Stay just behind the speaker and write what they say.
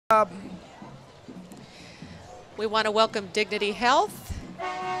We want to welcome Dignity Health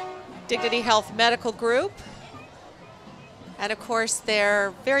Medical Group, and of course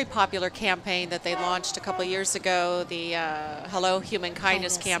their very popular campaign that they launched a couple of years ago, the Hello Human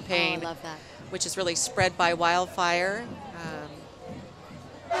Kindness campaign, Oh, I love that. which is really spread by wildfire.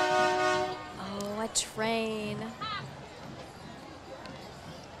 Oh, a train.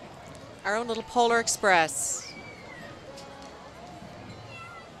 Our own little Polar Express.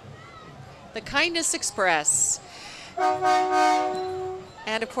 The Kindness Express.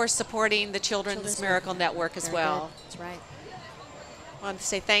 And of course supporting the Children's Miracle Network as well. Good. That's right. I want to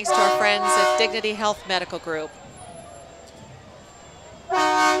say thanks to our friends at Dignity Health Medical Group.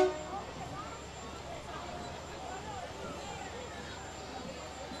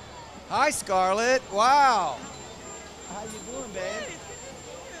 Hi, Scarlett. Wow. How you doing, babe?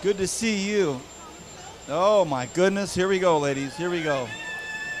 Good to see you. Oh, my goodness. Here we go, ladies. Here we go.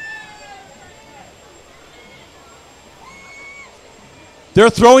 They're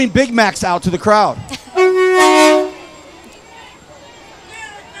throwing Big Macs out to the crowd.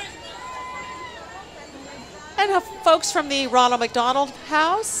 And folks from the Ronald McDonald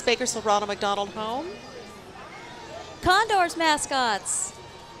House, Bakersfield Ronald McDonald Home. Condors mascots.